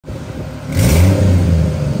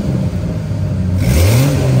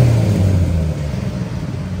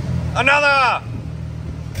Another!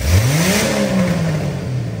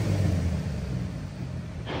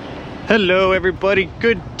 Hello everybody,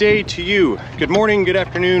 good day to you. Good morning, good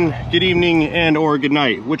afternoon, good evening, and or good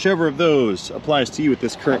night. Whichever of those applies to you at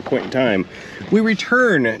this current point in time. We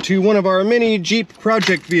return to one of our mini Jeep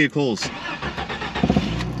project vehicles.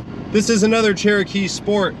 This is another Cherokee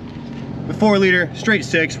Sport, the 4-liter straight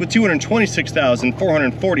six with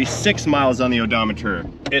 226,446 miles on the odometer.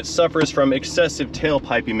 It suffers from excessive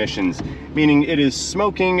tailpipe emissions, meaning it is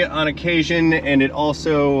smoking on occasion, and it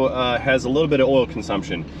also has a little bit of oil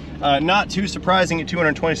consumption. Not too surprising at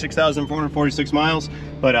 226,446 miles,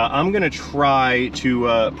 but I'm gonna try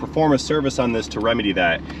to perform a service on this to remedy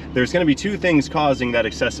that. There's gonna be two things causing that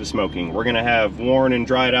excessive smoking. We're gonna have worn and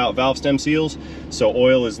dried out valve stem seals, so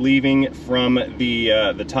oil is leaving from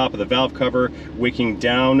the top of the valve cover, wicking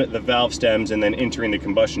down the valve stems and then entering the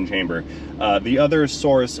combustion chamber. The other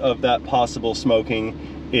source of that possible smoking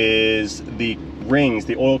is the rings,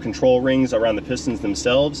 the oil control rings around the pistons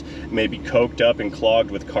themselves may be coked up and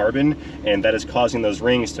clogged with carbon, and that is causing those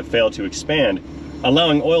rings to fail to expand,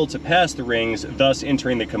 allowing oil to pass the rings, thus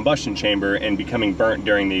entering the combustion chamber and becoming burnt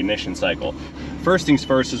during the ignition cycle. First things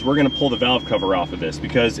first is we're going to pull the valve cover off of this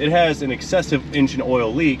because it has an excessive engine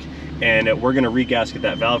oil leak, and we're going to regasket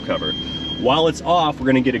that valve cover. While it's off, we're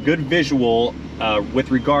going to get a good visual with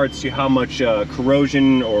regards to how much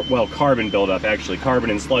corrosion, or well, carbon buildup, actually carbon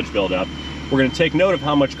and sludge buildup. We're going to take note of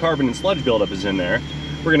how much carbon and sludge buildup is in there.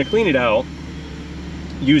 We're going to clean it out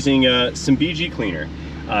using some BG cleaner.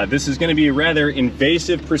 This is going to be a rather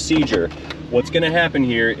invasive procedure. What's going to happen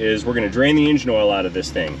here is we're going to drain the engine oil out of this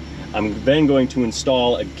thing. I'm then going to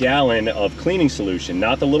install a gallon of cleaning solution,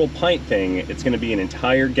 not the little pint thing. It's going to be an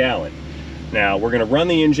entire gallon. Now we're going to run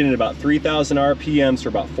the engine at about 3,000 RPMs for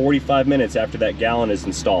about 45 minutes after that gallon is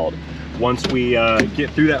installed. Once we get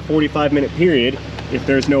through that 45-minute period, if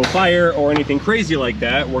there's no fire or anything crazy like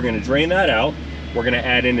that, we're going to drain that out. We're going to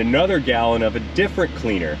add in another gallon of a different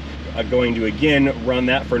cleaner. I'm going to again run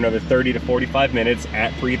that for another 30 to 45 minutes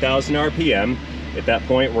at 3,000 RPM. At that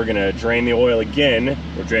point, we're going to drain the oil again,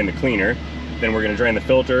 or drain the cleaner. Then we're going to drain the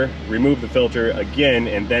filter, remove the filter again,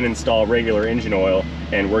 and then install regular engine oil.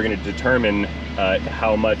 And we're going to determine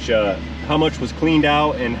how much was cleaned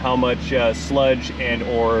out and how much sludge and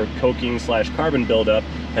or coking slash carbon buildup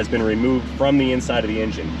has been removed from the inside of the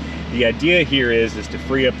engine. The idea here is to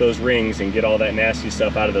free up those rings and get all that nasty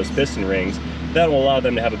stuff out of those piston rings. That will allow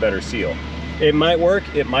them to have a better seal. It might work,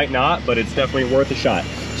 it might not, but it's definitely worth a shot.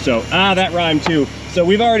 So, that rhymed too. So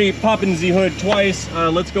we've already popped in the hood twice.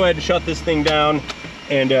 Let's go ahead and shut this thing down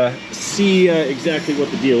and see exactly what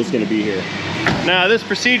the deal is going to be here. Now this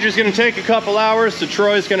procedure is going to take a couple hours, so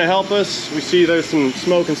Troy's going to help us. We see there's some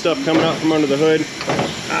smoke and stuff coming out from under the hood.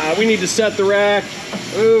 We need to set the rack.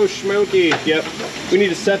 Oh, smoky. Yep. We need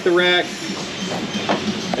to set the rack.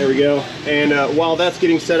 There we go. And while that's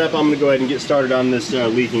getting set up, I'm going to go ahead and get started on this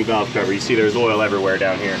leaking valve cover. You see there's oil everywhere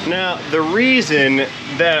down here. Now, the reason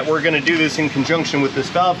that we're going to do this in conjunction with this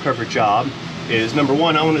valve cover job is, number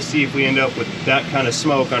one, I want to see if we end up with that kind of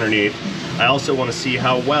smoke underneath. I also want to see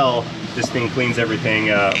how well this thing cleans everything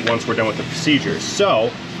once we're done with the procedure. So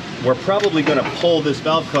we're probably going to pull this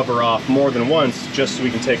valve cover off more than once just so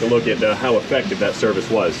we can take a look at how effective that service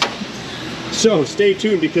was. So stay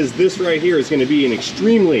tuned, because this right here is going to be an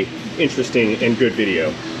extremely interesting and good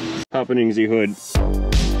video. Opening the hood.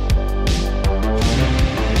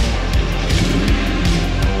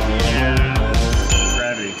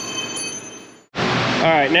 Gravity.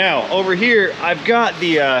 All right, now over here I've got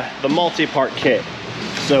the multi-part kit.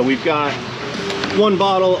 So we've got one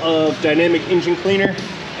bottle of dynamic engine cleaner,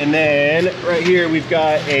 and then right here we've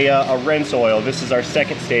got a rinse oil. This is our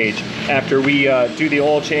second stage. After we do the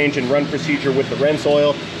oil change and run procedure with the rinse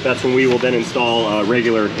oil, that's when we will then install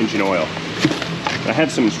regular engine oil. I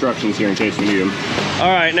have some instructions here in case we need them.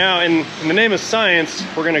 All right, now in the name of science,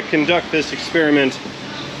 we're going to conduct this experiment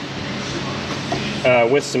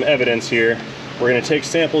with some evidence here. We're going to take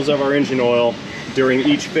samples of our engine oil during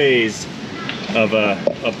each phase of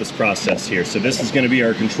this process here. So this is going to be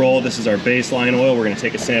our control. This is our baseline oil. We're going to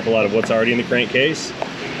take a sample out of what's already in the crankcase.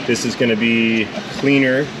 This is going to be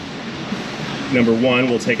cleaner number one.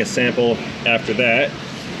 We'll take a sample after that.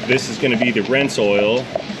 This is going to be the rinse oil.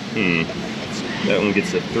 That one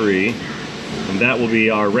gets a 3. And that will be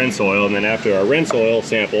our rinse oil. And then after our rinse oil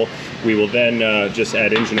sample, we will then just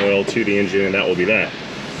add engine oil to the engine, and that will be that.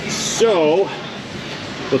 So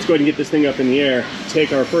let's go ahead and get this thing up in the air,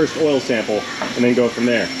 take our first oil sample, and then go from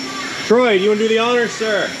there. Troy, do you want to do the honors,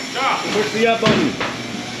 sir? Yeah. Push the up button.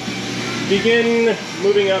 Begin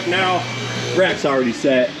moving up now. Rack's already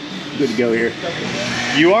set. good to go here.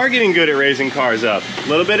 You are getting good at raising cars up, a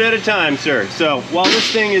little bit at a time, sir. So while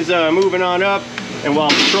this thing is moving on up, and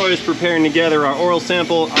while Troy is preparing to gather our oil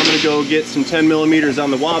sample, I'm gonna go get some 10 millimeters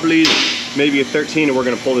on the wobblies, maybe a 13, and we're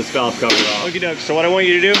gonna pull this valve cover off. Okie doke. So what I want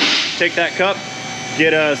you to do, take that cup,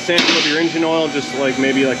 get a sample of your engine oil, just like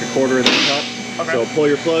maybe like a quarter of that cup. Okay. So pull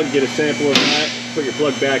your plug, get a sample of that, put your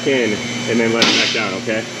plug back in, and then let it back down,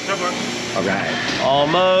 okay? No problem. All right.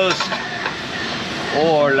 Almost.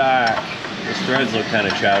 Or like, this threads look kind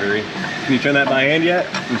of chowdery. Can you turn that by hand yet?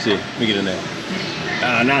 Let me see, let me get in there.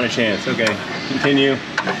 Not a chance, okay. Continue.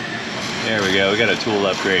 There we go, we got a tool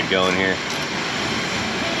upgrade going here.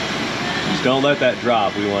 Just don't let that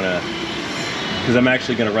drop. We wanna, because I'm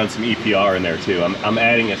actually gonna run some EPR in there too. I'm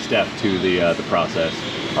adding a step to the process.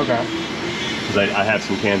 Okay. Because I have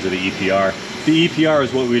some cans of the EPR. The EPR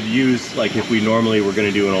is what we'd use like if we normally were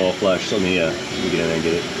gonna do an oil flush. So let me get in there and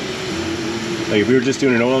get it. Like if we were just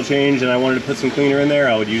doing an oil change and I wanted to put some cleaner in there,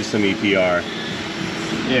 I would use some EPR.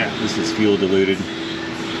 Yeah. This is fuel diluted.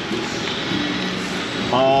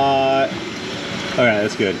 Okay,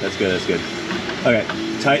 that's good, that's good, that's good. Okay,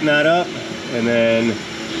 tighten that up, and then,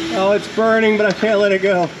 oh, it's burning, but I can't let it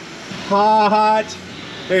go. Hot.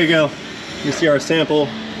 There you go. You see our sample.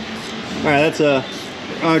 All right, that's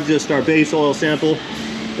just our base oil sample.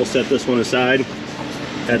 We'll set this one aside.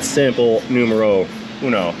 That's sample numero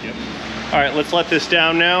uno. Yep. All right, let's let this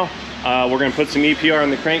down now. We're gonna put some EPR in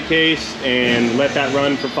the crankcase and let that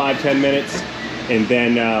run for 5–10 minutes. And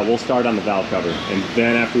then we'll start on the valve cover. And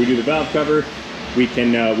then after we do the valve cover, we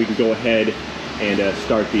can go ahead and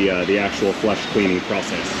start the actual flush cleaning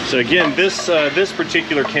process. So again, this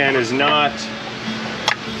particular can is not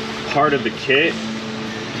part of the kit.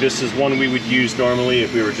 This is one we would use normally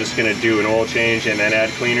if we were just gonna do an oil change and then add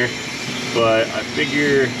cleaner. But I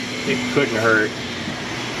figure it couldn't hurt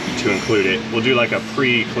to include it. We'll do like a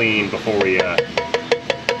pre-clean before we get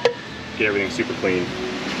everything super clean.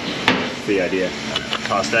 That's the idea.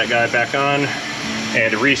 Toss that guy back on,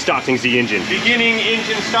 and restocking the engine. Beginning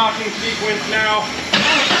engine stocking sequence now.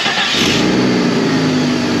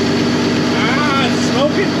 Ah, it's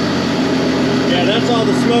smoking. Yeah, that's all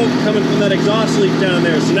the smoke coming from that exhaust leak down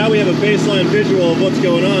there. So now we have a baseline visual of what's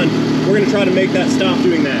going on. We're gonna try to make that stop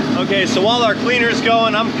doing that. Okay, so while our cleaner's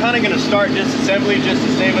going, I'm kinda gonna start disassembly just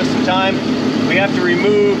to save us some time. We have to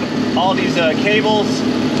remove all these cables.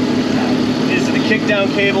 These are the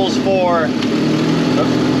kickdown cables for, oops,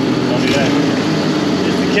 don't do that.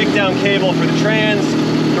 It's the kickdown cable for the trans,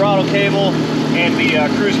 throttle cable, and the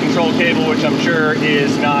cruise control cable, which I'm sure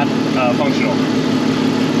is not functional.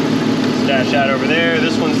 Stash that over there.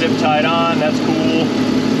 This one's zip tied on, that's cool.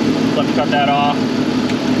 Let's cut that off.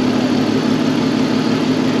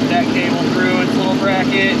 Get that cable through its little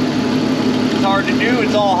bracket. It's hard to do,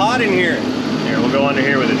 it's all hot in here. Here, we'll go under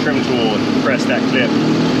here with a trim tool and press that clip.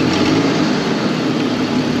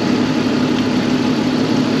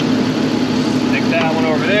 Stick that one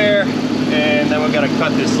over there, and then we've got to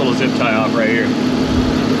cut this little zip tie off right here.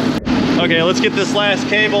 Okay, let's get this last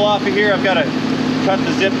cable off of here. I've got to cut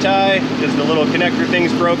the zip tie because the little connector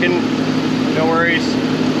thing's broken. No worries.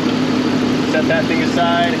 Set that thing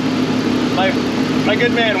aside. My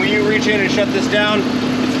good man, will you reach in and shut this down?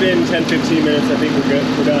 It's been 10–15 minutes. I think we're good.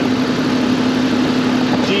 We're done.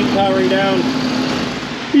 Jeep powering down.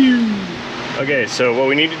 Okay, so what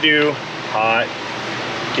we need to do,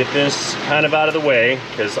 get this kind of out of the way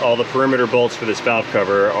because all the perimeter bolts for this valve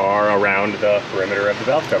cover are around the perimeter of the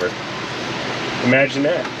valve cover. Imagine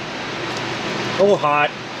that. Oh, hot.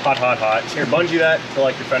 Here, bungee that to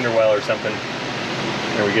like your fender well or something.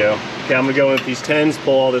 There we go. Okay, I'm gonna go with these 10s,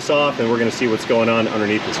 pull all this off, and we're gonna see what's going on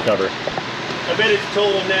underneath this cover. I bet it's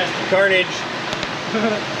total nasty carnage.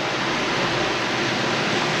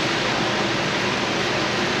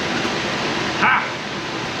 Ha!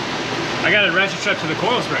 I got a ratchet strap to the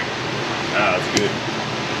coil spring. Ah, that's good.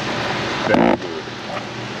 Very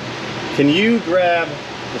good. Can you grab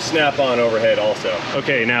the snap-on overhead also?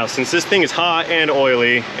 Okay, now since this thing is hot and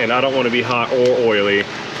oily, and I don't want to be hot or oily,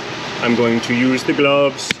 I'm going to use the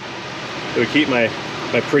gloves. It would keep my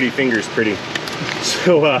pretty fingers pretty.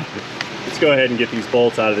 So let's go ahead and get these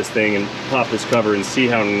bolts out of this thing and pop this cover and see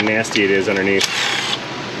how nasty it is underneath.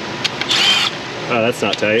 Oh, that's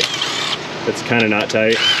not tight. That's kind of not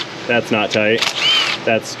tight. That's not tight.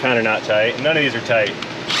 That's kind of not tight. None of these are tight.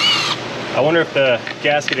 I wonder if the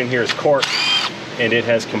gasket in here is corked and it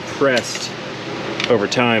has compressed over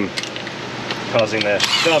time, causing the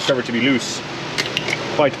valve cover to be loose.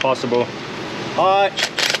 Quite possible. Hot.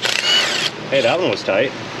 Hey, that one was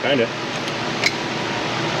tight, kinda.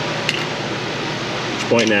 Which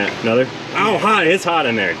pointing at? Another? Oh, hot, it's hot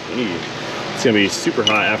in there. Jeez. It's gonna be super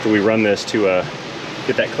hot after we run this to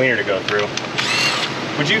get that cleaner to go through.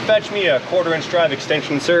 Would you fetch me a 1/4-inch drive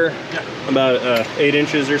extension, sir? Yeah. About 8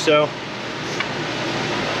 inches or so.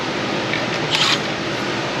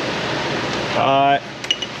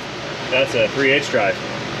 That's a 3/8 drive.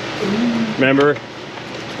 Remember,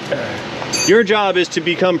 your job is to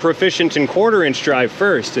become proficient in 1/4-inch drive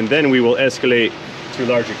first, and then we will escalate to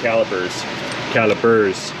larger calipers.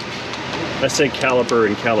 I said caliper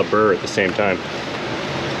and caliber at the same time.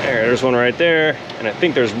 There's one right there, and I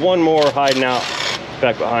think there's one more hiding out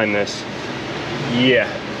back behind this. Yeah.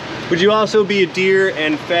 Would you also be a deer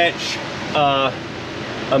and fetch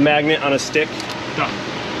a magnet on a stick? No.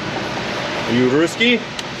 Are you Ruski?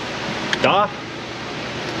 Da?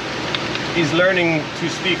 He's learning to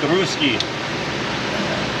speak Ruski.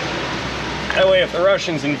 That way if the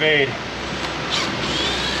Russians invade,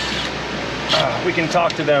 we can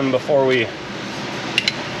talk to them before we...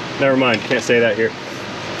 Never mind, can't say that here.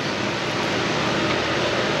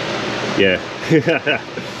 Yeah.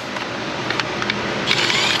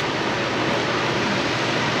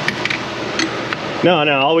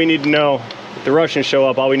 No, all we need to know, if the Russians show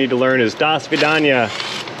up, all we need to learn is "Das Vidanya."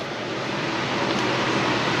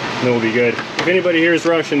 And then we'll be good. If anybody here is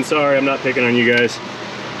Russian, sorry, I'm not picking on you guys.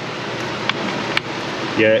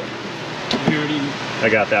 Yeah. I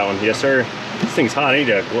got that one, yes sir. This thing's hot, I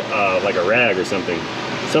need like a rag or something.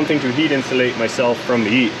 Something to heat insulate myself from the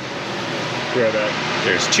heat. Grab that.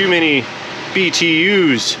 There's too many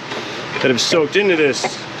BTUs that have soaked into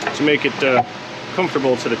this to make it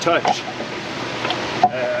comfortable to the touch.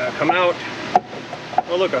 Come out.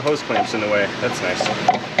 Oh look, a hose clamp's in the way. That's nice.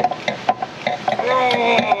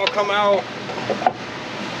 Oh, come out.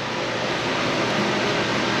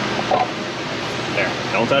 There,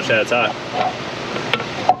 don't touch that, it's hot.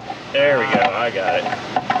 There we go, I got it.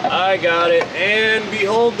 I got it, and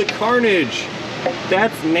behold the carnage.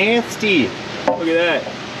 That's nasty. Look at that.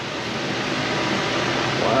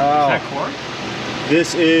 Wow. Is that cork?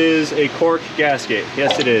 This is a cork gasket.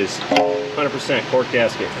 Yes, it is. 100% cork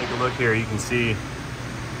gasket. Take a look here. You can see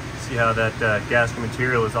how that gasket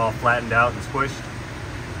material is all flattened out and squished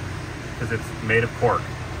because it's made of cork.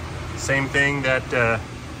 Same thing that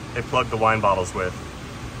they plug the wine bottles with.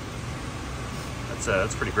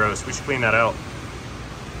 That's pretty gross. We should clean that out.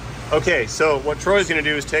 Okay, so what Troy's gonna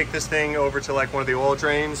do is take this thing over to like one of the oil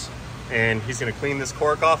drains, and he's gonna clean this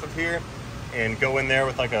cork off of here and go in there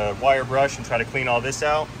with like a wire brush and try to clean all this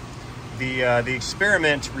out. The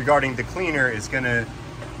experiment regarding the cleaner is gonna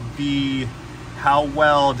be how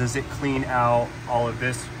well does it clean out all of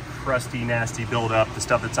this crusty, nasty buildup, the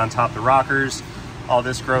stuff that's on top of the rockers, all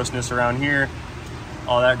this grossness around here,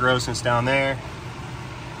 all that grossness down there,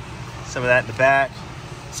 some of that in the back.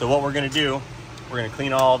 So what we're gonna do, we're gonna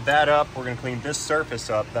clean all of that up. We're gonna clean this surface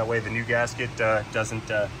up. That way the new gasket doesn't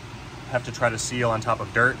have to try to seal on top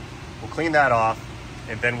of dirt. We'll clean that off,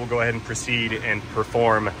 and then we'll go ahead and proceed and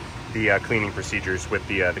perform the cleaning procedures with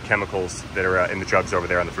the chemicals that are in the jugs over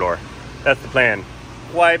there on the floor. That's the plan.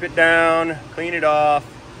 Wipe it down, clean it off,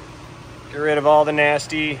 get rid of all the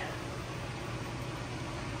nasty.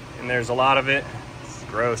 And there's a lot of it. It's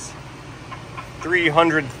gross.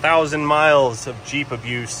 300,000 miles of Jeep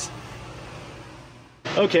abuse.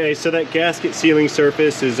 Okay, so that gasket sealing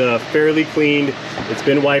surface is fairly cleaned. It's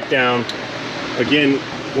been wiped down. Again,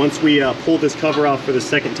 once we pull this cover off for the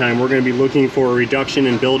second time, we're going to be looking for a reduction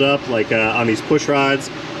in buildup, like on these push rods,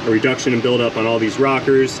 a reduction in buildup on all these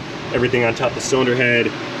rockers, everything on top of the cylinder head,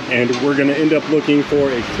 and we're going to end up looking for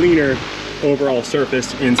a cleaner overall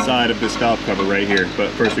surface inside of this valve cover right here. But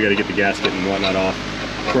first we got to get the gasket and whatnot off.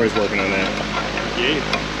 Troy's working on that. Yeah.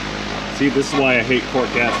 See, this is why I hate cork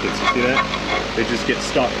gaskets. You see that? They just get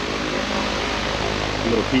stuck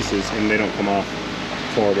in little pieces and they don't come off.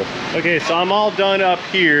 It's horrible. Okay, so I'm all done up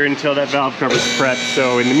here until that valve cover is prepped.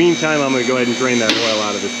 So in the meantime, I'm gonna go ahead and drain that oil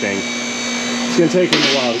out of this thing. It's gonna take me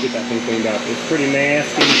a while to get that thing cleaned up. It's pretty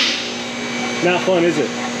nasty. Not fun, is it?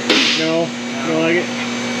 No? You don't like it?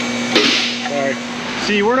 Sorry.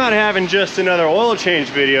 See, we're not having just another oil change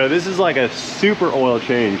video. This is like a super oil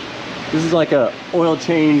change. This is like a oil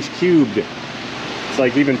change cubed. It's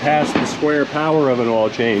like even past the square power of an oil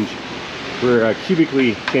change. We're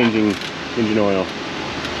cubically changing engine oil.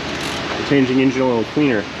 We're changing engine oil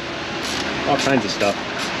cleaner. All kinds of stuff.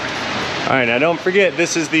 All right, now don't forget,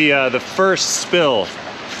 this is the first spill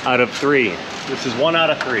out of 3. This is 1 out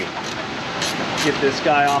of 3. Get this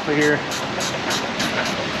guy off of here.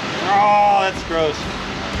 Oh, that's gross.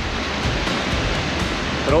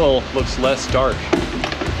 That oil looks less dark.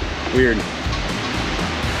 Weird.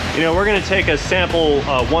 You know, we're gonna take a sample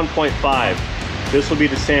 1.5. This will be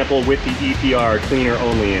the sample with the EPR cleaner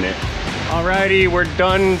only in it. Alrighty, we're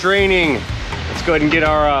done draining. Let's go ahead and get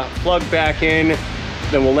our plug back in.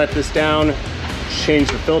 Then we'll let this down, change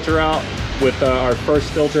the filter out with our first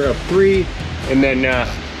filter of 3. And then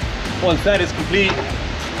once that is complete,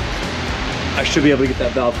 I should be able to get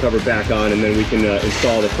that valve cover back on, and then we can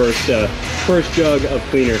install the first jug of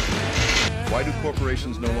cleaner. Why do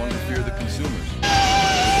corporations no longer fear the consumers?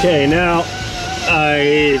 Okay, now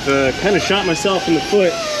I've kind of shot myself in the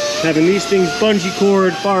foot having these things bungee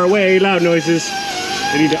cord far away, loud noises.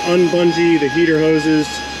 I need to unbungee the heater hoses.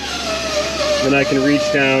 Then I can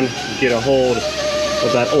reach down and get a hold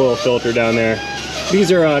of that oil filter down there.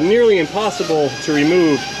 These are nearly impossible to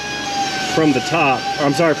remove from the top. Or,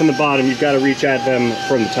 I'm sorry, from the bottom. You've got to reach at them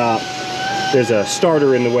from the top. There's a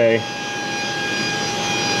starter in the way.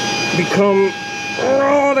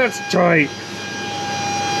 Oh, that's tight.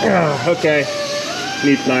 Okay,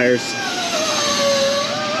 need pliers.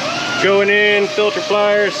 Going in, filter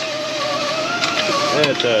pliers.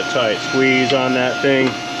 That's a tight squeeze on that thing.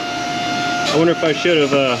 I wonder if I should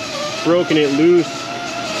have broken it loose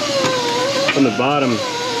from the bottom.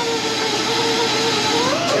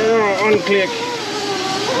 Oh, unclick.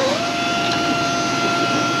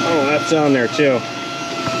 Oh, that's on there too.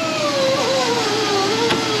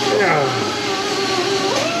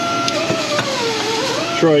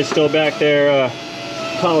 Troy's still back there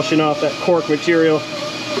polishing off that cork material.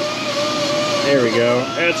 There we go.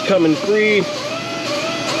 That's coming free.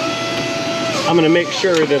 I'm gonna make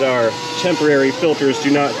sure that our temporary filters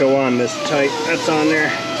do not go on this tight. That's on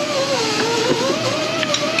there.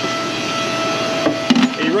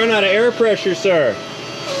 You run out of air pressure, sir.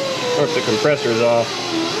 Or if the compressor's off.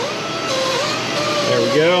 There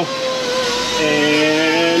we go.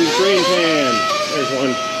 And drain pan. There's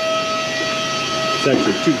one. It's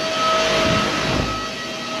actually 2.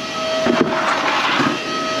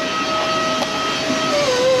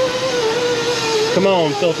 Come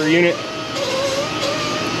on, filter unit.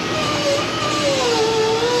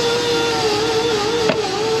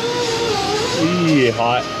 Yeah,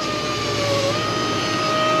 hot.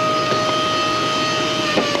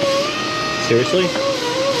 Seriously?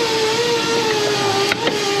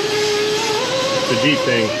 It's a Jeep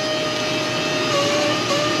thing.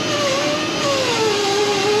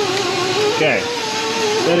 Okay,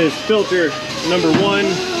 that is filter number 1.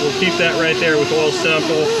 We'll keep that right there with oil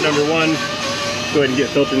sample number 1. Go ahead and get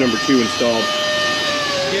filter number 2 installed.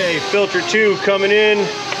 Okay, filter 2 coming in.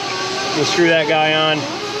 We'll screw that guy on.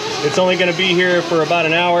 It's only gonna be here for about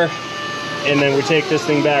an hour, and then we take this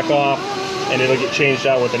thing back off and it'll get changed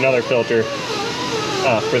out with another filter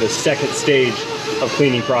for the second stage of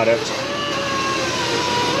cleaning product.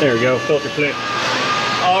 There we go, filter clip.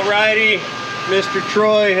 Alrighty, Mr.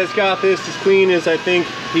 Troy has got this as clean as I think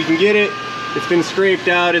he can get it. It's been scraped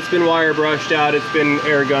out, it's been wire brushed out, it's been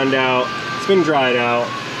air gunned out, it's been dried out.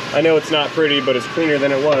 I know it's not pretty, but it's cleaner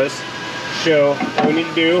than it was. So, what we need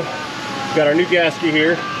to do, we've got our new gasket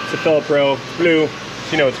here. It's a Velcro, it's blue,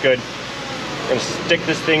 so you know it's good. I'm gonna stick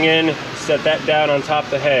this thing in, set that down on top of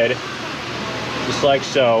the head, just like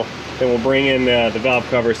so. Then we'll bring in the valve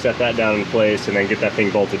cover, set that down in place, and then get that thing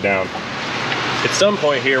bolted down. At some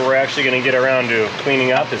point here, we're actually gonna get around to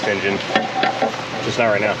cleaning out this engine. Just not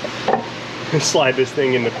right now. Slide this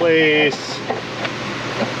thing into place.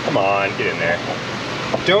 Come on, get in there.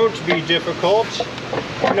 Don't be difficult.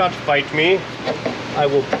 Do not fight me. I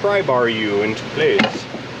will pry bar you into place.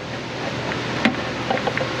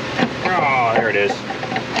 Oh, there it is.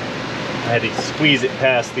 I had to squeeze it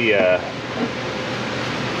past the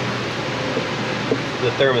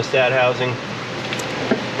thermostat housing.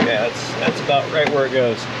 Yeah, that's about right where it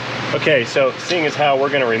goes. Okay, so seeing as how we're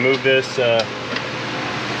gonna remove this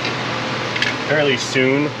fairly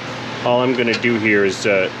soon, all I'm gonna do here is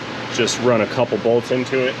just run a couple bolts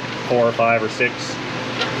into it, 4 or 5 or 6,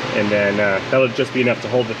 and then that'll just be enough to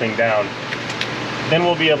hold the thing down. Then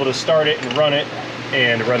we'll be able to start it and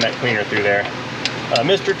run that cleaner through there.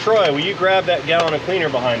 Mr. Troy, will you grab that gallon of cleaner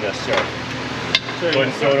behind us, sir? Go ahead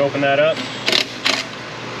and throw it, open that up.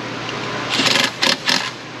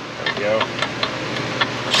 There we go.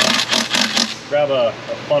 Grab a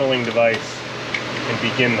funneling device and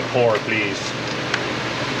begin the pour, please.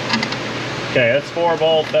 Okay, that's 4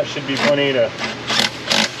 bolts. That should be plenty to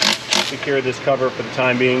secure this cover for the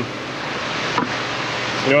time being.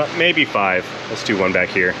 You know what, maybe 5. Let's do one back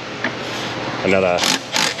here. Another,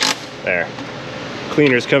 there.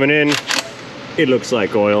 Cleaner's coming in. It looks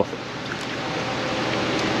like oil.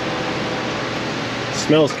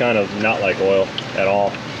 Smells kind of not like oil at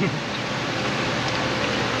all.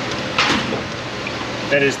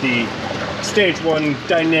 That is the Stage 1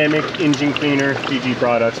 Dynamic Engine Cleaner, DG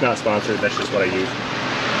Products, not sponsored, that's just what I use.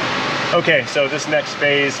 Okay, so this next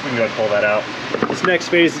phase, we can go ahead and pull that out. This next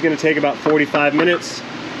phase is gonna take about 45 minutes.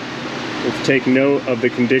 Let's take note of the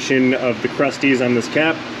condition of the crusties on this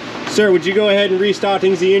cap. Sir, would you go ahead and restart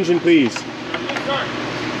the engine, please?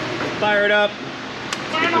 Fire it up.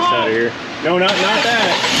 Let's get this out of here. No, not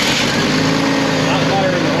that. Not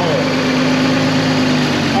firing the hole.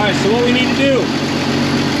 All right, so what we need to do,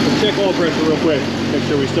 let's check oil pressure real quick. Make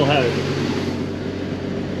sure we still have it.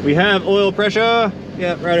 We have oil pressure.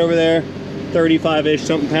 Yep, right over there. 35-ish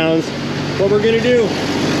something pounds. What we're gonna do,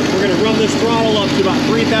 we're gonna run this throttle up to about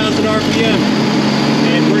 3,000 RPM.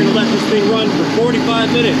 And we're gonna let this thing run for 45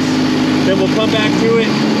 minutes. Then we'll come back to it,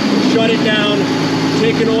 shut it down,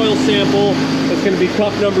 take an oil sample. That's gonna be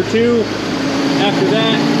cup number 2. After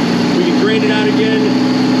that, we can drain it out again,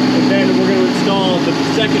 and then we're gonna install the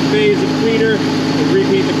second phase of cleaner and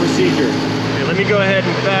repeat the procedure. Okay, let me go ahead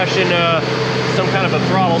and fashion some kind of a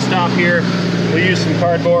throttle stop here. We'll use some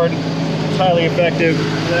cardboard. It's highly effective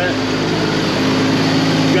for that.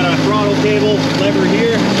 We've got our throttle cable lever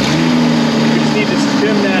here. We just need to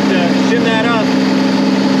shim that up,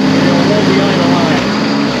 and it'll hold the idle line.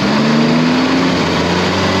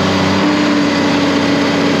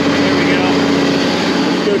 There we go.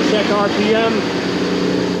 Let's go check RPM.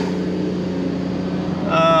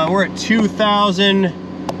 We're at 2,000.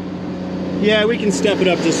 Yeah, we can step it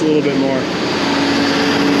up just a little bit more.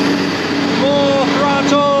 More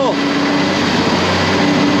throttle!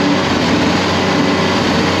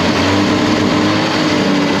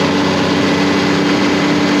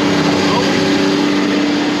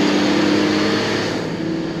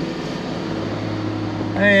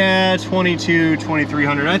 Yeah, 22,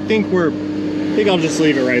 2,300. I think I'll just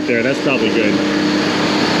leave it right there. That's probably good.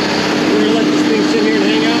 We're gonna let this thing sit here and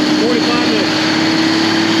hang out for 45 minutes.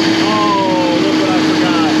 Oh, look what I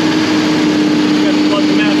forgot. We got to plug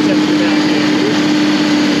the map sensor back in.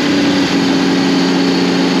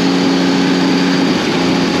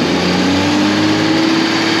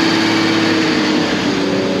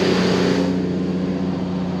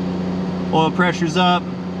 Oil pressure's up.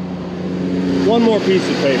 One more piece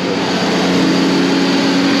of paper.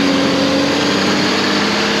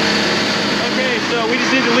 Okay, so we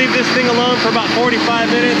just need to leave this thing alone for about 45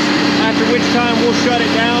 minutes, after which time we'll shut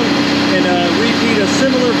it down and repeat a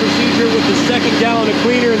similar procedure with the second gallon of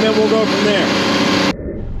cleaner, and then we'll go from there.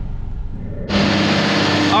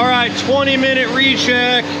 All right, 20-minute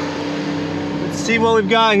recheck. Let's see what we've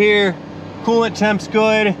got here. Coolant temp's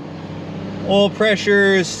good. Oil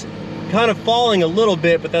pressure's kind of falling a little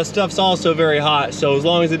bit, but that stuff's also very hot, so as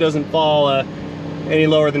long as it doesn't fall any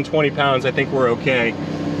lower than 20 pounds, I think we're okay.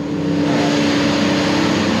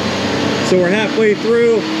 So we're halfway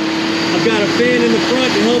through. I've got a fan in the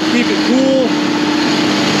front to help keep it cool.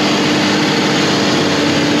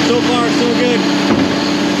 So far, so good.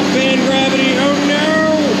 Fan gravity, oh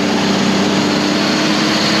no!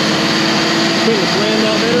 Couldn't have planned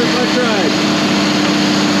out better if I tried.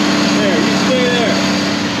 There, you stay there.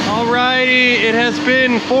 Alrighty, it has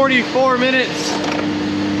been 44 minutes.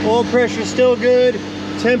 Oil pressure's still good,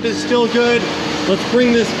 temp is still good. Let's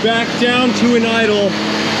bring this back down to an idle,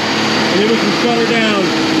 and then we can shut her down.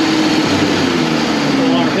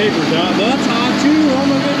 A lot of paper's out. That's hot too, oh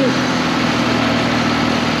my goodness.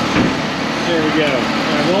 There we go.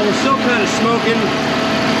 Alright, well, we're still kind of smoking,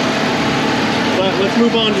 but let's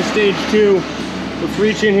move on to stage 2. Let's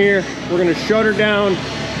reach in here. We're gonna shut her down,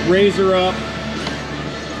 raise her up,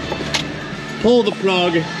 pull the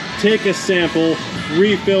plug, take a sample,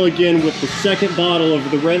 refill again with the second bottle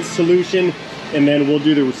of the rinse solution, and then we'll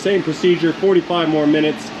do the same procedure, 45 more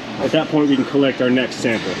minutes. At that point, we can collect our next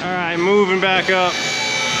sample. All right, moving back up,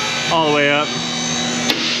 all the way up.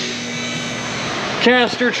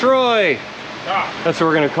 Castor Troy. That's what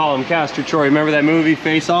we're gonna call him, Castor Troy. Remember that movie,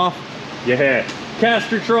 Face Off? Yeah.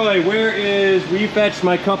 Castor Troy, will you fetch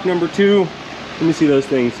my cup number 2? Let me see those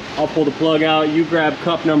things. I'll pull the plug out, you grab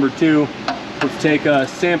cup number 2. Let's take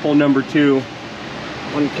sample number 2.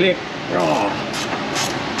 One click. Oh.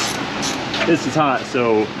 This is hot,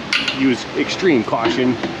 so use extreme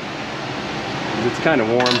caution. It's kind of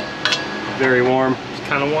warm, very warm. It's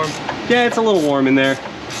kind of warm? Yeah, it's a little warm in there.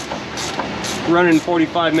 Running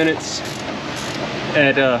 45 minutes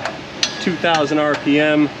at 2,000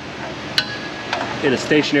 RPM in a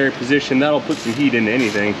stationary position. That'll put some heat into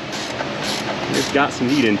anything. It's got some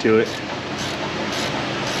heat into it.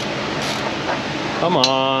 Come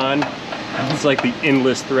on. It's like the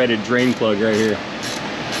endless threaded drain plug right here.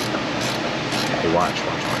 Hey, watch.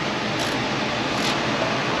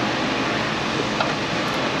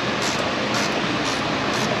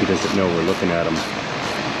 He doesn't know we're looking at him.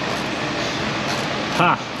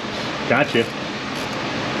 Ha! Gotcha.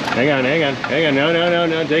 Hang on.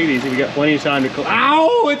 No, take it easy. We got plenty of time to cool.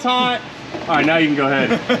 Ow, it's hot. All right, now you can go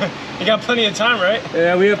ahead. You got plenty of time, right?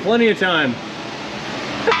 Yeah, we have plenty of time.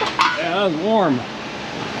 Yeah, that was warm.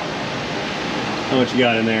 How much you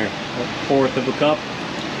got in there? 1/4 of a cup?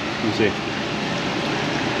 Let me see.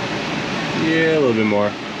 Yeah, a little bit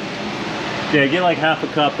more. Yeah, get like 1/2 a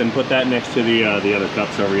cup and put that next to the other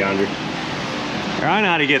cups over yonder. I know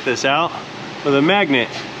how to get this out with a magnet.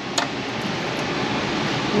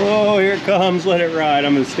 Whoa, here it comes, let it ride.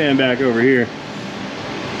 I'm gonna stand back over here.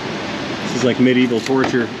 This is like medieval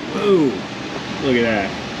torture. Whoa, look at that.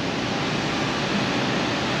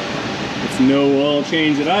 It's no oil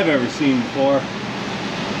change that I've ever seen before.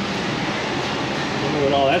 I don't know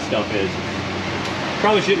what all that stuff is.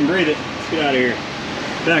 Probably shouldn't breathe it. Let's get out of here.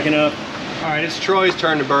 Backing up. All right, it's Troy's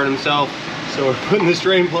turn to burn himself. So we're putting this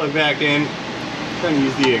drain plug back in. Trying to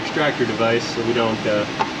use the extractor device so we don't get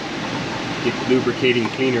lubricating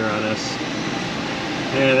cleaner on us.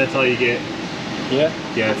 Yeah, that's all you get. Yeah?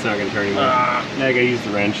 Yeah, it's not gonna turn anymore. Now I gotta use the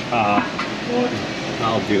wrench. What?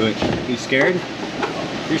 I'll do it. You scared?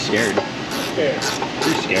 You're scared.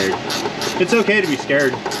 You're scared. It's okay to be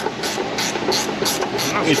scared.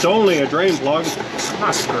 It's only a drain plug. I'm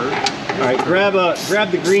not scared. All right, grab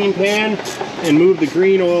the green pan and move the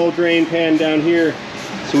green oil drain pan down here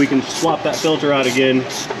so we can swap that filter out again.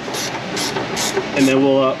 And then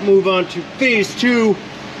we'll move on to phase 2,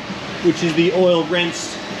 which is the oil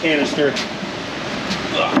rinse canister.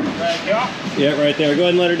 Yeah, right there. Go ahead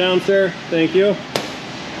and let her down, sir. Thank you.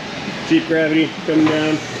 Cheap gravity coming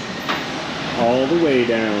down. All the way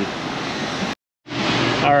down.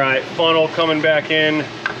 All right, funnel coming back in.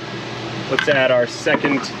 Let's add our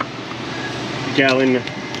 2nd gallon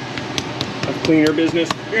of cleaner business.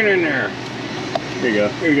 Get in there. Here you go.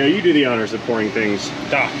 Here you go. You do the honors of pouring things.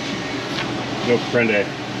 Da. No comprende.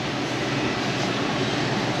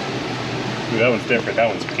 Ooh, that one's different. That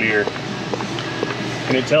one's clear.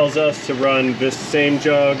 And it tells us to run this same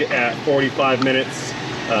jug at 45 minutes,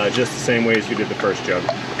 just the same way as we did the first jug.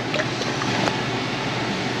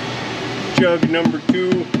 Jug number 2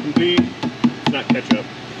 complete. It's not ketchup.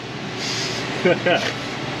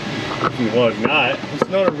 Well, it's not. It's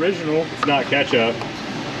not original. It's not ketchup.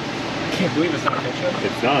 I can't believe it's not ketchup.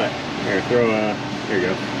 It's not. Here, throw here you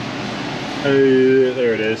go.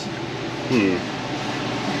 There it is.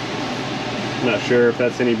 Not sure if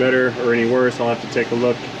that's any better or any worse. I'll have to take a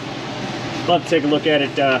look. I'll have to take a look at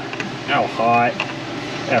it. How hot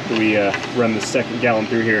after we run the 2nd gallon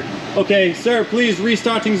through here. Okay, sir, please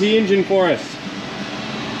restarting the engine for us.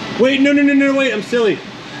 Wait, no, wait, I'm silly.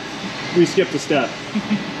 We skipped a step.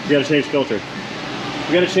 We gotta change filter.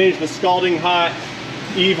 We gotta change the scalding hot,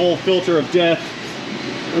 evil filter of death.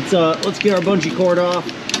 Let's get our bungee cord off.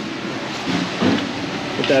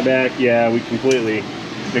 Put that back. Yeah, we completely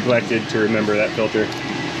neglected to remember that filter.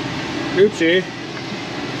 Oopsie.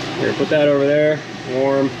 Here, put that over there.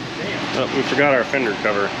 Warm. Oh, we forgot our fender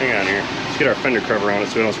cover. Hang on here. Let's get our fender cover on it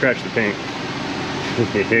so we don't scratch the paint.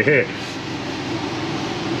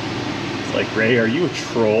 It's like, Ray, are you a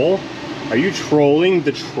troll? Are you trolling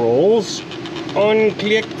the trolls?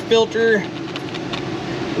 Unclick filter.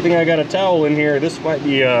 I think I got a towel in here. This might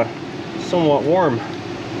be somewhat warm.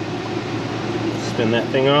 Spin that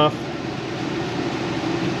thing off.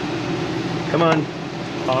 Come on.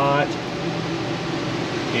 Hot.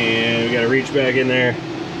 And we gotta reach back in there,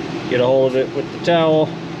 get a hold of it with the towel.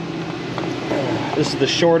 This is the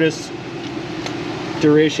shortest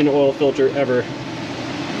duration oil filter ever.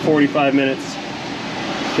 45 minutes.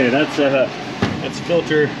 Okay, that's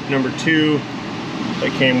filter number 2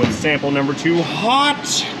 that came with sample number 2.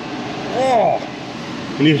 Hot! Oh!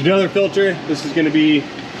 We need another filter. This is gonna be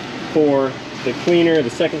for the cleaner, the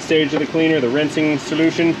 2nd stage of the cleaner, the rinsing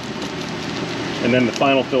solution. And then the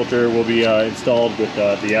final filter will be installed with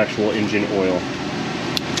the actual engine oil.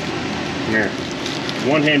 Come here.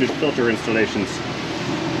 One-handed filter installations.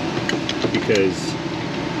 Because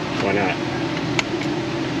why not?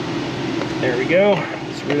 There we go.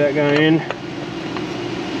 Screw that guy in.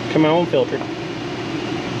 Come on, filter.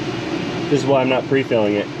 This is why I'm not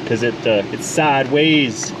pre-filling it, because it's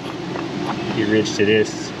sideways. Get rich to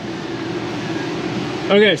this.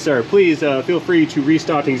 Okay, sir, please feel free to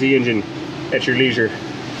restarting the engine at your leisure.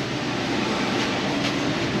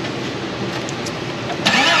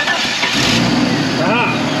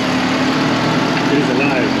 Ah! It is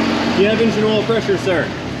alive. Do you have engine oil pressure, sir?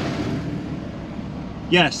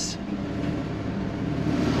 Yes.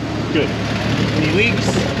 Good. Any leaks?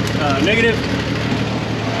 Negative.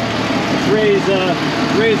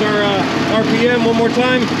 Let's raise our RPM one more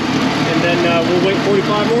time, and then we'll wait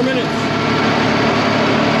 45 more minutes.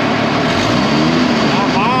 How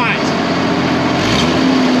hot?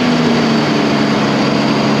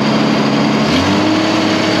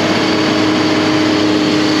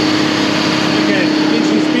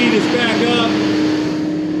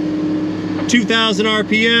 1,000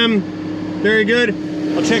 RPM. Very good.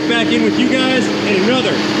 I'll check back in with you guys in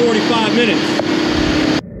another 45 minutes.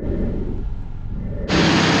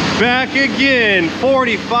 Back again,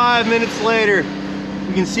 45 minutes later.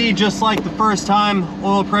 You can see, just like the first time,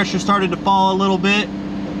 oil pressure started to fall a little bit.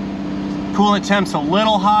 Coolant temp's a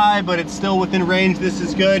little high, but it's still within range. This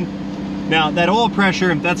is good. Now, that oil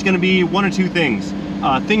pressure, that's gonna be one of two things.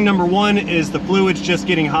 Thing number one is the fluid's just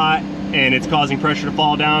getting hot and it's causing pressure to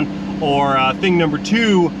fall down. Or thing number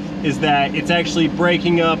two is that it's actually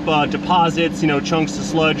breaking up deposits, you know, chunks of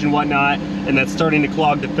sludge and whatnot, and that's starting to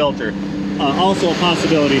clog the filter. Also a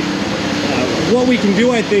possibility. What we can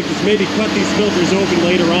do, I think, is maybe cut these filters open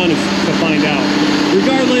later on to find out.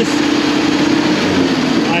 Regardless,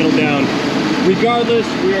 idle down. Regardless,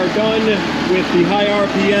 we are done with the high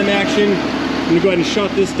RPM action. I'm gonna go ahead and shut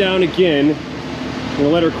this down again. I'm gonna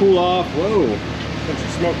let her cool off. Whoa, bunch of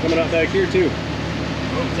smoke coming out back here too.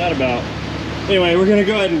 What's that about? Anyway, we're gonna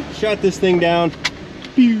go ahead and shut this thing down.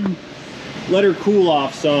 Pew. Let her cool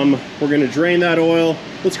off some. We're gonna drain that oil.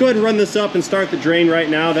 Let's go ahead and run this up and start the drain right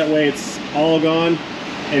now. That way it's all gone.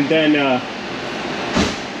 And then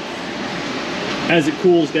as it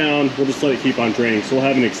cools down, we'll just let it keep on draining. So we'll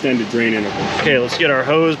have an extended drain interval. Okay, let's get our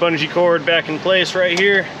hose bungee cord back in place right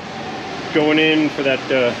here. Going in for that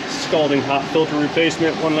Scalding hot filter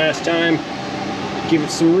replacement one last time. Give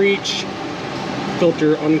it some reach.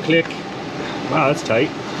 Filter unclick. Wow, that's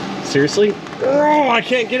tight. Seriously? Oh, I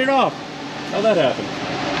can't get it off. How'd that happen?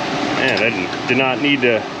 Man, I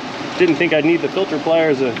didn't think I'd need the filter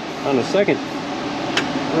pliers on a second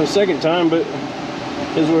time, but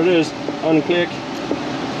here's what it is. Unclick.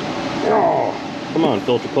 Oh, come on,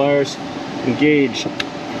 filter pliers. Engage.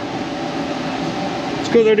 It's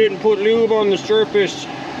because I didn't put lube on the surface.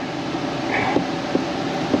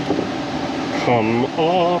 Come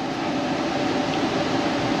off.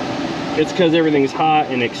 It's because everything's hot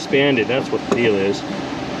and expanded. That's what the deal is.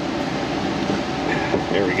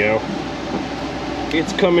 There we go.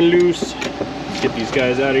 It's coming loose. Let's get these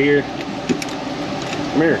guys out of here.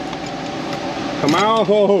 Come here. Come out.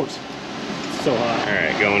 It's so hot. All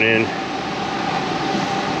right, going in.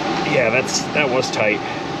 Yeah, that was tight.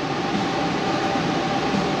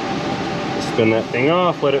 Spin that thing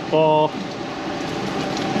off, let it fall.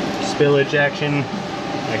 Spillage action.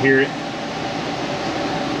 I hear it.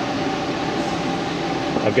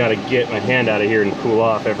 I've got to get my hand out of here and cool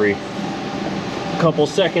off every couple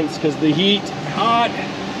seconds because the heat hot.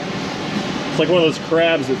 It's like one of those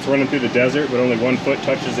crabs that's running through the desert but only 1 foot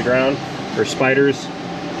touches the ground, or spiders,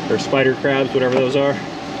 or spider crabs, whatever those are.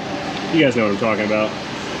 You guys know what I'm talking about.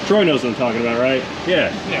 Troy knows what I'm talking about, right?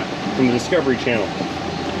 Yeah. From the Discovery Channel.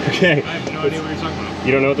 Okay. I have no idea what you're talking about.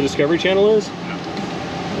 You don't know what the Discovery Channel is? No.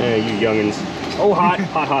 Yeah, you youngins. Oh, hot,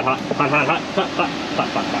 hot, hot, hot, hot, hot, hot, hot, hot, hot, hot,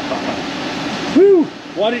 hot, hot, hot. Woo!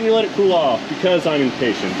 Why didn't you let it cool off? Because I'm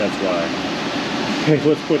impatient, that's why. Okay,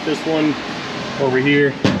 let's put this one over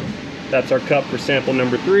here. That's our cup for sample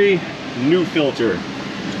number 3. New filter.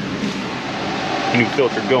 New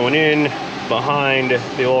filter going in behind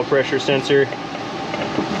the oil pressure sensor.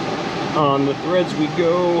 On the threads we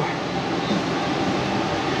go.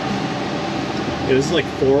 Yeah, this is like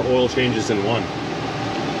 4 oil changes in one.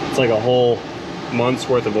 It's like a whole month's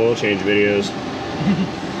worth of oil change videos.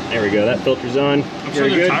 There we go, that filter's on. I'm sure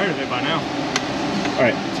they're tired of it by now. All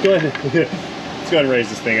right, let's go ahead. Let's go ahead and raise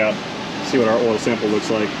this thing up. See what our oil sample looks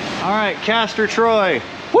like. All right, Caster Troy.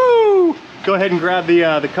 Woo! Go ahead and grab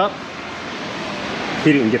the cup.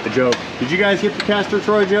 He didn't get the joke. Did you guys get the Caster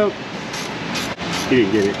Troy joke? He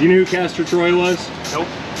didn't get it. Do you know who Caster Troy was? Nope.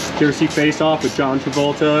 Did you ever see Face Off with John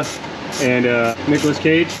Travolta and Nicolas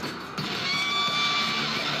Cage?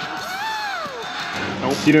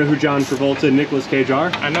 Nope. Do you know who John Travolta and Nicolas Cage are?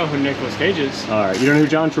 I know who Nicolas Cage is. All right, you don't know who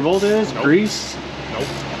John Travolta is? Nope. Grease? Nope.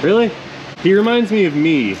 Really? He reminds me of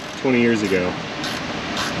me 20 years ago.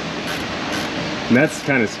 And that's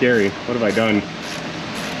kind of scary. What have I done?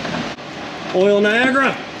 Oil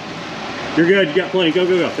Niagara! You're good, you got plenty. Go,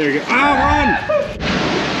 go, go. There you go. Ah,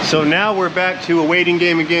 run! So now we're back to a waiting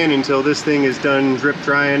game again until this thing is done drip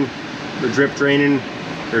drying, or drip draining,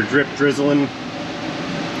 or drip drizzling.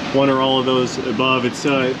 One or all of those above. It's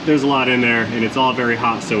there's a lot in there and it's all very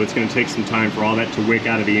hot, so it's going to take some time for all that to wick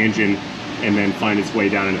out of the engine and then find its way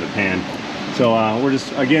down into the pan. So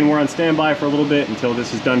we're on standby for a little bit until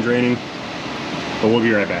this is done draining, but we'll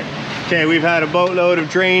be right back. Okay, we've had a boatload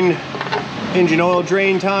of engine oil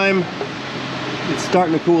drain time. It's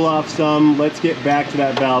starting to cool off some. Let's get back to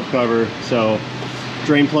that valve cover. So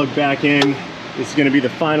drain plug back in. This is going to be the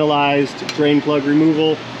finalized drain plug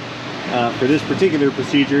removal for this particular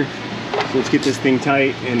procedure. So let's get this thing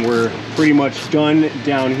tight, and we're pretty much done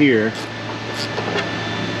down here.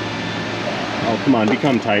 Come on,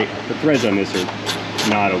 become tight. The threads on this are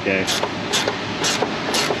not okay.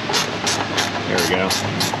 There we go.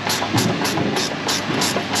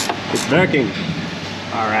 It's working.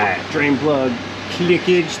 All right, drain plug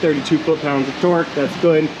clickage, 32 foot-pounds of torque. That's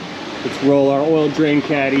good. Let's roll our oil drain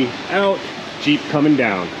caddy out. Jeep coming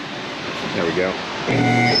down. There we go.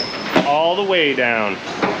 All the way down.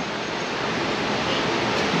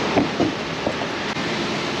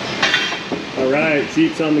 All right,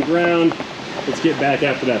 Jeep's on the ground. Let's get back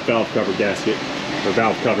after that valve cover gasket, or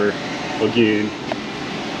valve cover again.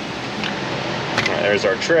 All right, there's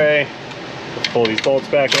our tray. Let's pull these bolts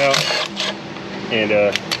back out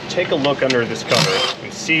and take a look under this cover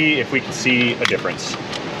and see if we can see a difference.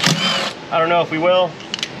 I don't know if we will.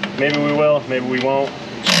 Maybe we will, maybe we won't.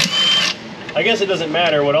 I guess it doesn't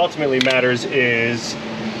matter. What ultimately matters is,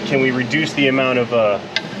 can we reduce the amount of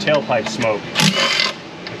tailpipe smoke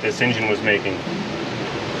that this engine was making?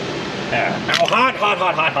 Ow, hot, hot,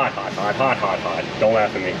 hot, hot, hot, hot, hot, hot, hot, hot. Don't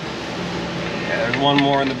laugh at me. Yeah, there's one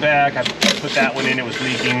more in the back. I put that one in, it was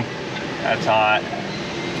leaking. That's hot.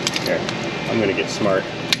 Here, I'm gonna get smart.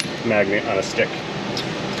 Magnet on a stick.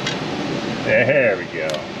 There we go.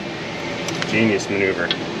 Genius maneuver.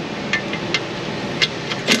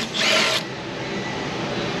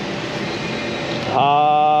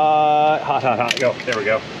 Hot, hot, hot, hot. Go. There we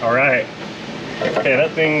go. All right. Okay,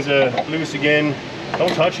 that thing's loose again.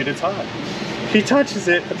 Don't touch it, it's hot. He touches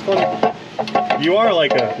it, that's funny. You are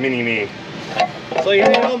like a mini-me. It's like,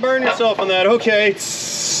 hey, don't burn yourself on that, okay.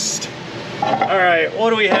 All right,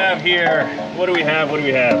 what do we have here? What do we have, what do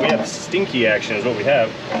we have? We have stinky action is what we have.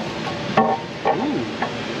 Ooh,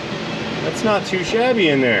 that's not too shabby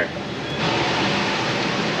in there.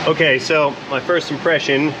 Okay, so my first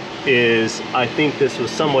impression is I think this was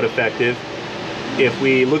somewhat effective. If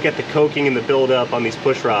we look at the coking and the buildup on these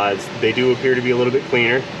push rods, they do appear to be a little bit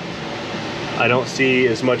cleaner. I don't see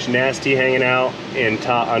as much nasty hanging out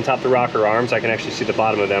on top of the rocker arms. I can actually see the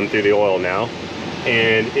bottom of them through the oil now.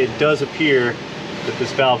 And it does appear that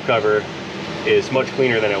this valve cover is much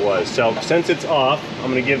cleaner than it was. So since it's off, I'm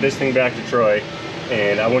gonna give this thing back to Troy,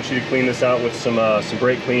 and I want you to clean this out with some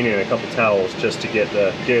brake cleaner and a couple towels just to get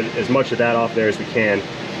as much of that off there as we can.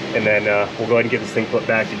 And then we'll go ahead and get this thing put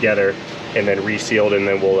back together and then resealed, and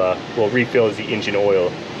then we'll refill the engine oil.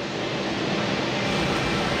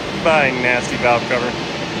 Bye, nasty valve cover.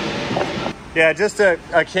 Yeah, just a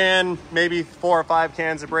can, maybe 4 or 5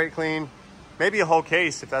 cans of brake clean, maybe a whole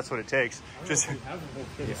case if that's what it takes.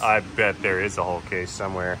 I bet there is a whole case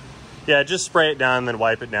somewhere. Yeah, just spray it down and then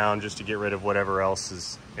wipe it down just to get rid of whatever else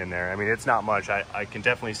is in there. I mean, it's not much. I can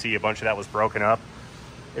definitely see a bunch of that was broken up,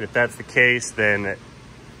 and if that's the case, then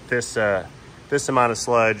this amount of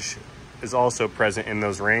sludge is also present in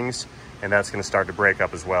those rings, and that's going to start to break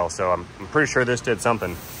up as well. So I'm pretty sure this did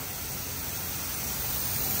something.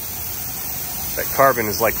 That carbon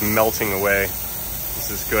is like melting away.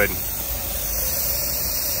 This is good.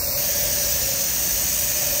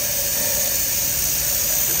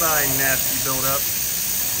 Goodbye, nasty buildup.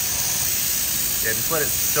 Yeah, just let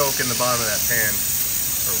it soak in the bottom of that pan,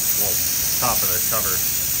 or well, top of the cover.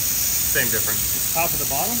 Same difference. Top of the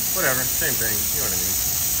bottom? Whatever, same thing. You know what I mean.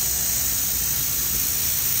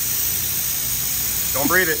 Don't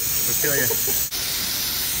breathe it, it'll kill you.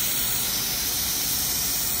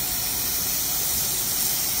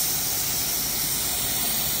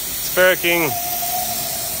 Cherokee.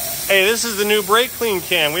 Hey, this is the new brake clean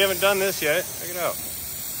can. We haven't done this yet. Check it out.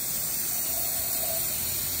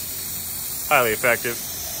 Highly effective.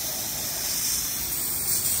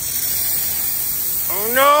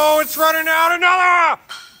 Oh no, it's running out another!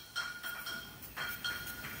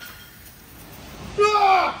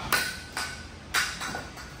 Ah!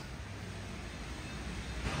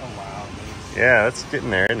 Oh wow. Yeah, that's getting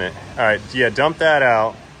there, isn't it? All right, yeah, dump that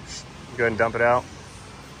out. Go ahead and dump it out.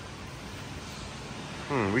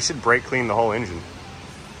 We should brake clean the whole engine.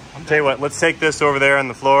 Tell you what, let's take this over there on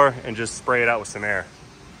the floor and just spray it out with some air.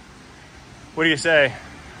 What do you say?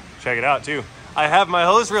 Check it out too. I have my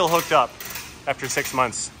hose reel hooked up after 6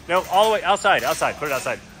 months. No, all the way outside, put it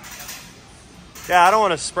outside. Yeah, I don't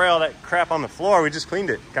want to spray all that crap on the floor. We just cleaned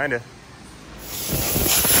it, kind of.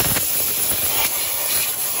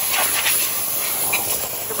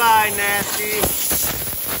 Goodbye, nasty.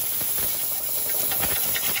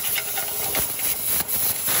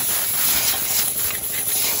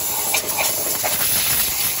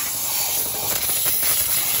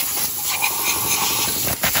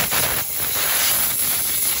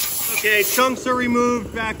 Okay, chunks are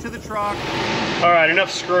removed, back to the truck. All right, enough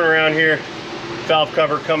screwing around here. Valve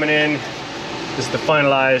cover coming in. This is the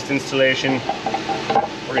finalized installation.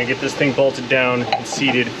 We're gonna get this thing bolted down and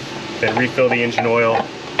seated then refill the engine oil,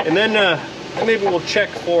 and then maybe we'll check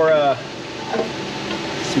for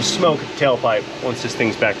some smoke at the tailpipe once this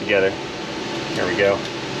thing's back together. There we go.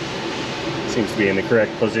 Seems to be in the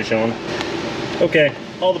correct position. Okay,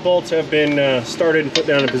 all the bolts have been started and put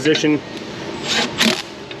down in position.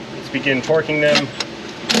 Let's begin torquing them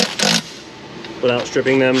without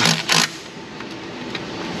stripping them.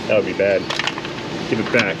 That would be bad. Give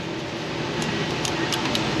it back.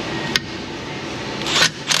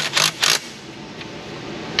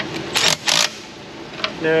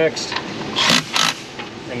 Next,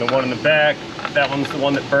 and the one in the back, that one's the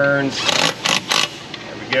one that burns.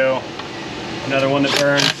 There we go. Another one that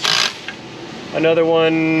burns. Another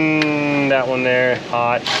one, that one there,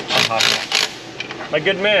 hot. My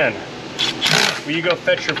good man, will you go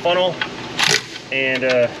fetch your funnel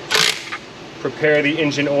and prepare the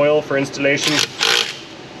engine oil for installation?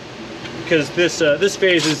 Because this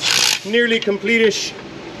phase is nearly complete-ish.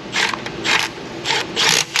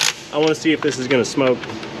 I want to see if this is going to smoke.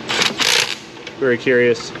 Very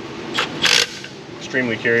curious.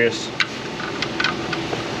 Extremely curious.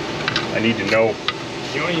 I need to know.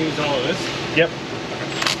 You want to use all of this? Yep.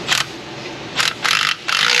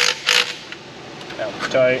 That one's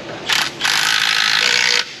tight.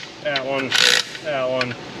 That one. That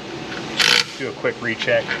one. Do a quick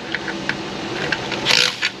recheck.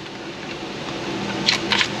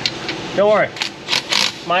 Don't worry.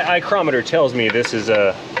 My micrometer tells me this is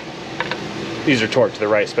these are torqued to the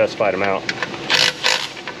right specified amount.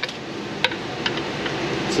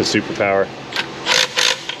 It's a superpower.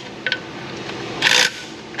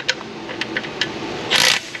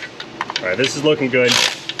 All right, this is looking good.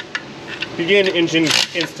 Begin engine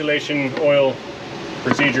installation oil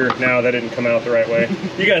procedure. Now that didn't come out the right way.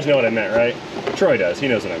 You guys know what I meant, right? Troy does. He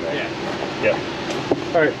knows what I meant. Yeah. Yep.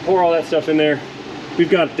 All right, pour all that stuff in there. We've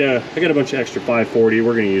got I got a bunch of extra 540.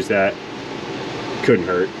 We're gonna use that. Couldn't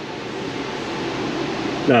hurt.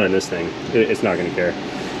 Not in this thing. It's not gonna care.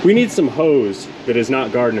 We need some hose that is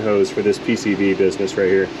not garden hose for this PCV business right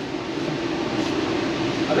here.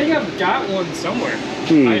 I think I've got one somewhere.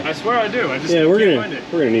 I swear I do. I just can't find it.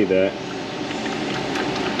 We're gonna need that.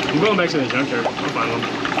 I'm going back to the junkyard. I'll find one.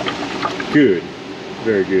 Good.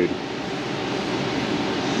 Very good.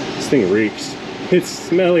 This thing reeks. It's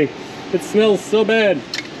smelly. It smells so bad.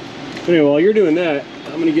 Anyway, while you're doing that,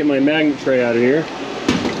 I'm gonna get my magnet tray out of here,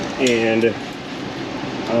 and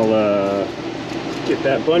I'll get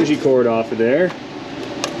that bungee cord off of there,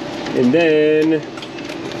 and then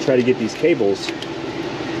try to get these cables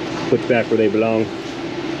put back where they belong.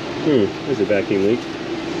 There's a vacuum leak.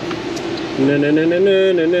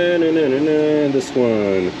 This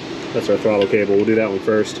one. That's our throttle cable. We'll do that one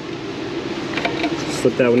first.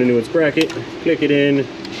 Slip that one into its bracket, click it in,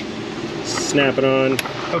 snap it on.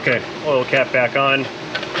 Okay, oil cap back on.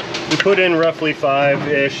 We put in roughly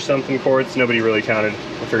 5-ish something quarts. Nobody really counted.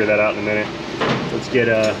 We'll figure that out in a minute. Let's get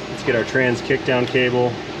our trans kickdown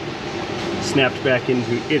cable snapped back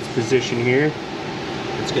into its position here.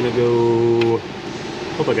 It's gonna go.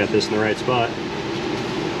 Hope I got this in the right spot.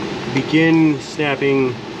 Begin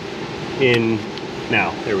snapping in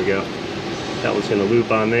now. There we go. That one's gonna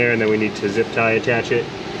loop on there, and then we need to zip tie attach it.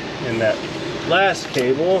 And that last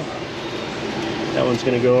cable, that one's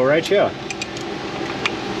gonna go right here.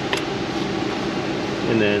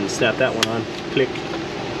 And then snap that one on. Click.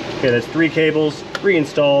 Okay, that's 3 cables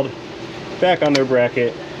reinstalled, back on their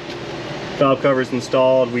bracket. Valve covers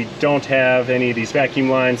installed. We don't have any of these vacuum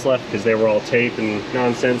lines left because they were all tape and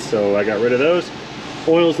nonsense, so I got rid of those.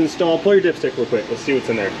 Oil's installed. Pull your dipstick real quick. Let's see what's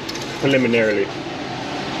in there preliminarily.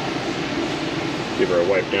 Give her a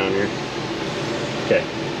wipe down here. Okay.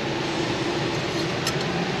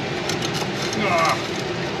 I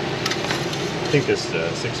think this is a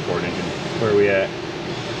 6-quart engine. Where are we at?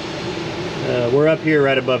 We're up here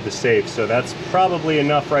right above the safe, so that's probably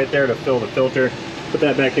enough right there to fill the filter. Put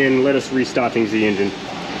that back in, let us restarting the engine.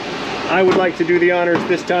 I would like to do the honors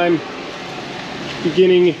this time.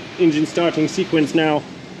 Beginning engine starting sequence now.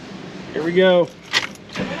 Here we go.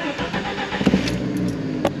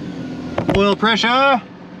 Oil pressure.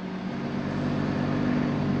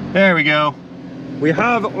 There we go. We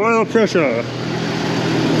have oil pressure.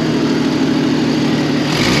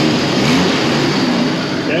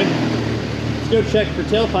 Okay. Let's go check for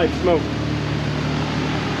tailpipe smoke.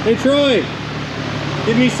 Hey Troy,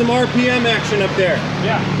 give me some RPM action up there.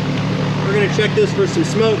 Yeah. We're gonna check this for some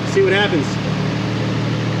smoke, see what happens.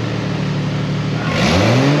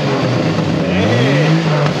 Hey.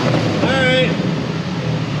 All right.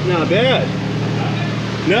 Not bad.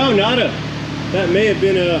 No, nada. That may have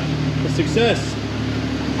been a success.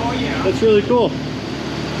 Oh yeah. That's really cool.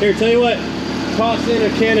 Here, tell you what. toss in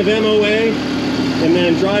a can of MOA and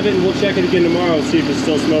then drive it, and we'll check it again tomorrow, see if it's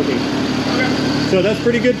still smoking. Okay. So that's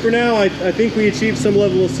pretty good for now. I think we achieved some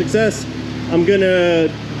level of success. I'm gonna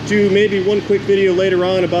do maybe one quick video later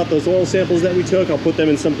on about those oil samples that we took. I'll put them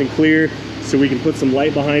in something clear so we can put some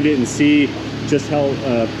light behind it and see just how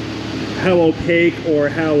opaque or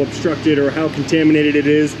how obstructed or how contaminated it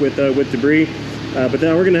is with debris. But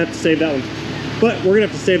then we're gonna have to save that one. But we're gonna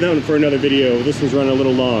have to save that one for another video. This one's running a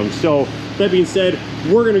little long. So that being said,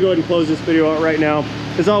 we're gonna go ahead and close this video out right now.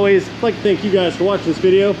 As always, I'd like to thank you guys for watching this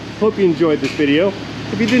video. Hope you enjoyed this video.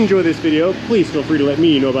 If you did enjoy this video, please feel free to let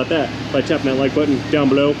me know about that by tapping that like button down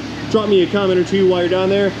below. Drop me a comment or two while you're down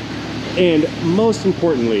there. And most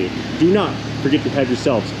importantly, do not forget to have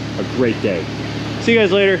yourselves a great day. See you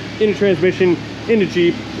guys later. Into transmission, into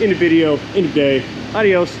Jeep, into video, into day.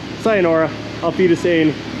 Adios, sayonara, auf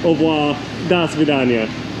Wiedersehen, au revoir, das vidania.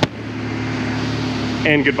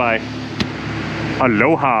 And goodbye.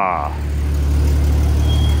 Aloha.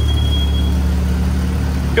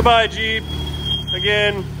 Goodbye, Jeep.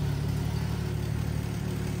 Again.